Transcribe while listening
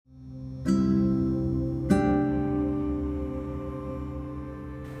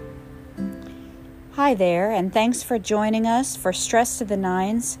Hi there, and thanks for joining us for Stress to the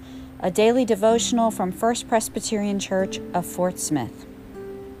Nines, a daily devotional from First Presbyterian Church of Fort Smith.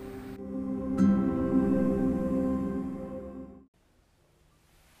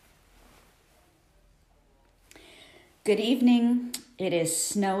 Good evening. It is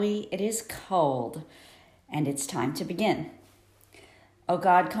snowy, it is cold, and it's time to begin. O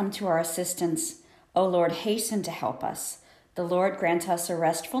God, come to our assistance. O Lord, hasten to help us. The Lord grant us a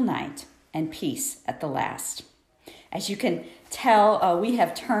restful night and peace at the last. As you can tell, we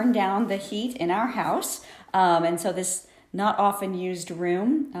have turned down the heat in our house, and so this not often used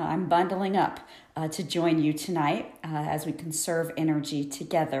room, I'm bundling up to join you tonight as we conserve energy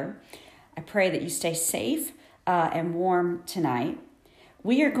together. I pray that you stay safe and warm tonight.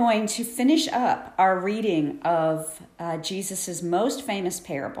 We are going to finish up our reading of Jesus's most famous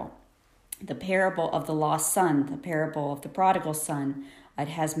parable, the parable of the lost son, the parable of the prodigal son. It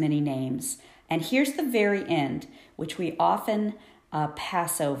has many names. And here's the very end, which we often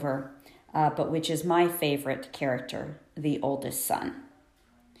pass over, but which is my favorite character, the oldest son.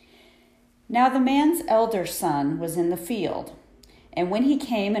 Now the man's elder son was in the field, and when he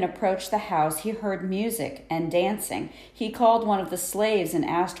came and approached the house, he heard music and dancing. He called one of the slaves and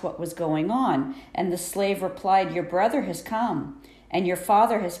asked what was going on, and the slave replied, "Your brother has come, and your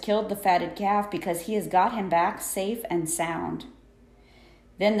father has killed the fatted calf because he has got him back safe and sound."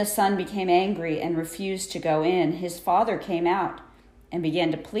 Then the son became angry and refused to go in. His father came out and began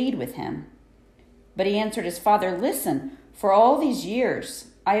to plead with him. But he answered his father, "Listen, for all these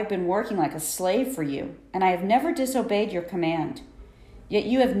years I have been working like a slave for you, and I have never disobeyed your command. Yet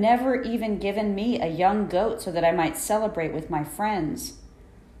you have never even given me a young goat so that I might celebrate with my friends.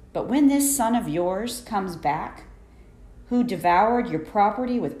 But when this son of yours comes back, who devoured your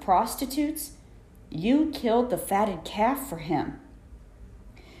property with prostitutes, you killed the fatted calf for him."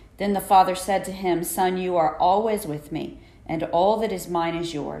 Then the father said to him, "Son, you are always with me, and all that is mine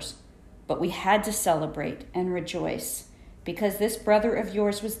is yours. But we had to celebrate and rejoice, because this brother of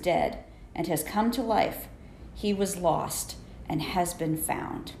yours was dead and has come to life. He was lost and has been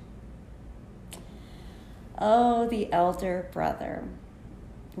found." Oh, the elder brother.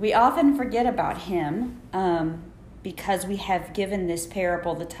 We often forget about him because we have given this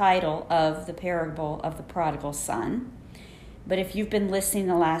parable the title of the parable of the prodigal son. But if you've been listening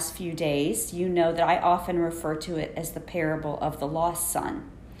the last few days, you know that I often refer to it as the parable of the lost son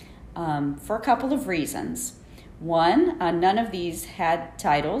for a couple of reasons. One, none of these had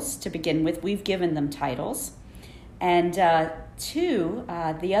titles to begin with. We've given them titles. And two,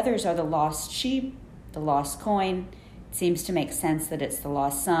 the others are the lost sheep, the lost coin. It seems to make sense that it's the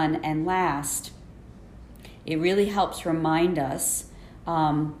lost son. And last, it really helps remind us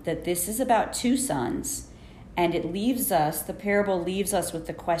that this is about two sons. And the parable leaves us with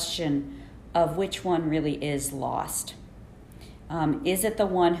the question of which one really is lost. Is it the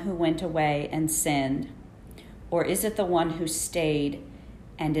one who went away and sinned? Or is it the one who stayed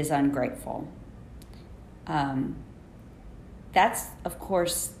and is ungrateful? That's, of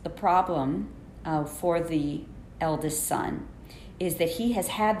course, the problem for the eldest son, is that he has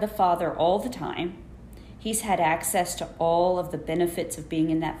had the father all the time. He's had access to all of the benefits of being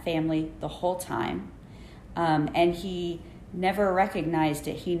in that family the whole time. And he never recognized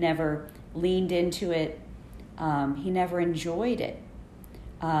it. He never leaned into it. He never enjoyed it.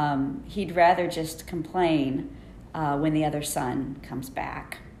 He'd rather just complain when the other son comes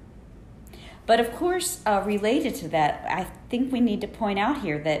back. But of course, related to that, I think we need to point out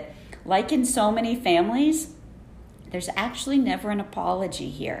here that, like in so many families, there's actually never an apology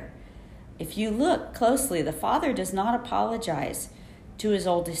here. If you look closely, the father does not apologize to his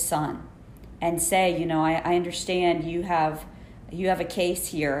oldest son and say, I understand you have a case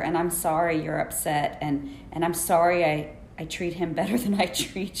here, and I'm sorry you're upset, and I'm sorry I treat him better than I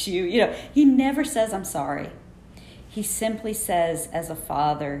treat you. He never says, "I'm sorry." He simply says, as a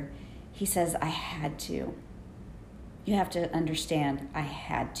father, he says, "I had to. You have to understand, I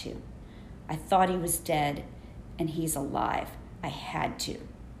had to. I thought he was dead, and he's alive. I had to."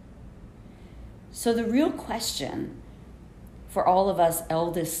 So the real question for all of us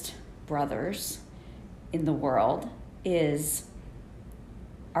eldest brothers in the world is,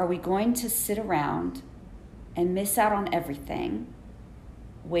 are we going to sit around and miss out on everything,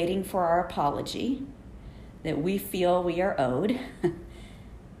 waiting for our apology that we feel we are owed?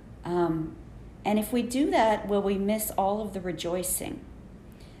 And if we do that, will we miss all of the rejoicing?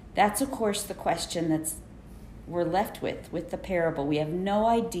 That's, of course, the question we're left with the parable. We have no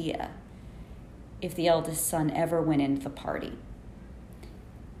idea if the eldest son ever went into the party.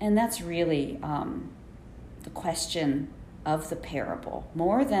 And that's really the question of the parable,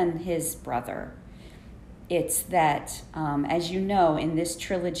 more than his brother. It's that, as you know, in this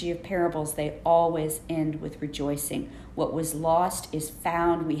trilogy of parables, they always end with rejoicing. What was lost is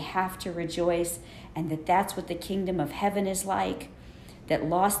found. We have to rejoice, and that's what the kingdom of heaven is like, that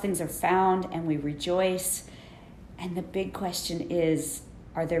lost things are found and we rejoice. And the big question is,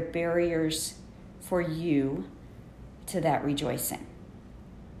 are there barriers for you to that rejoicing?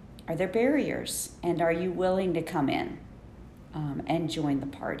 Are there barriers? And are you willing to come in and join the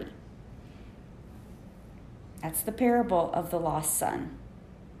party? That's the parable of the lost son.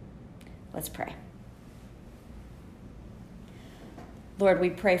 Let's pray. Lord, we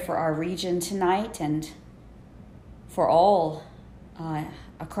pray for our region tonight and for all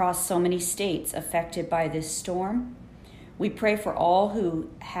across so many states affected by this storm. We pray for all who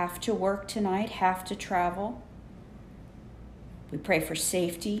have to work tonight, have to travel. We pray for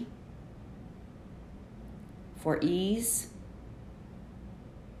safety, for ease,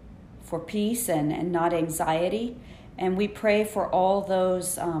 for peace and not anxiety. And we pray for all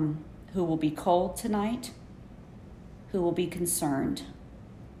those who will be cold tonight, who will be concerned.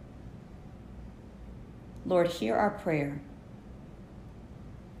 Lord, hear our prayer.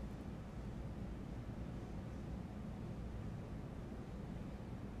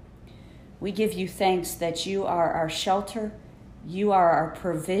 We give you thanks that you are our shelter, you are our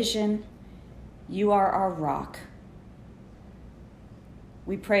provision, you are our rock.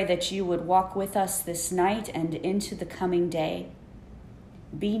 We pray that you would walk with us this night and into the coming day.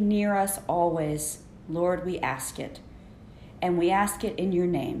 Be near us always, Lord, we ask it. And we ask it in your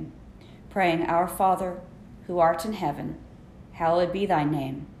name, praying, Our Father, who art in heaven, hallowed be thy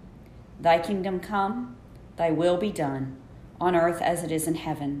name. Thy kingdom come, thy will be done, on earth as it is in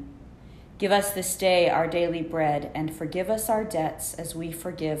heaven. Give us this day our daily bread, and forgive us our debts as we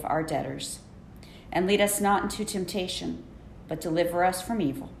forgive our debtors. And lead us not into temptation, but deliver us from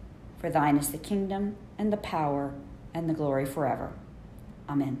evil. For thine is the kingdom, and the power, and the glory forever.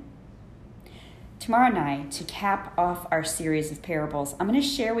 Amen. Tomorrow night, to cap off our series of parables, I'm going to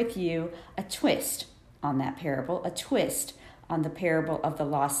share with you a twist on that parable, a twist on the parable of the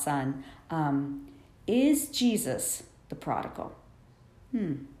lost son. Is Jesus the prodigal?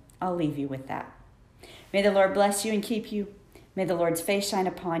 I'll leave you with that. May the Lord bless you and keep you. May the Lord's face shine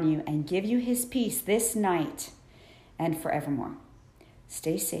upon you and give you his peace this night and forevermore.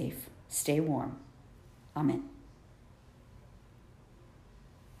 Stay safe, stay warm. Amen.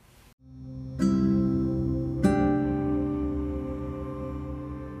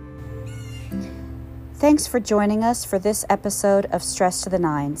 Thanks for joining us for this episode of Stress to the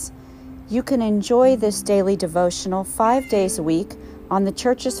Nines. You can enjoy this daily devotional 5 days a week on the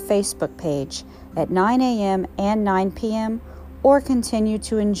church's Facebook page at 9 a.m. and 9 p.m., or continue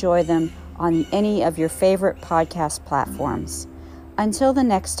to enjoy them on any of your favorite podcast platforms. Until the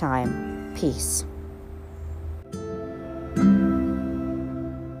next time, peace.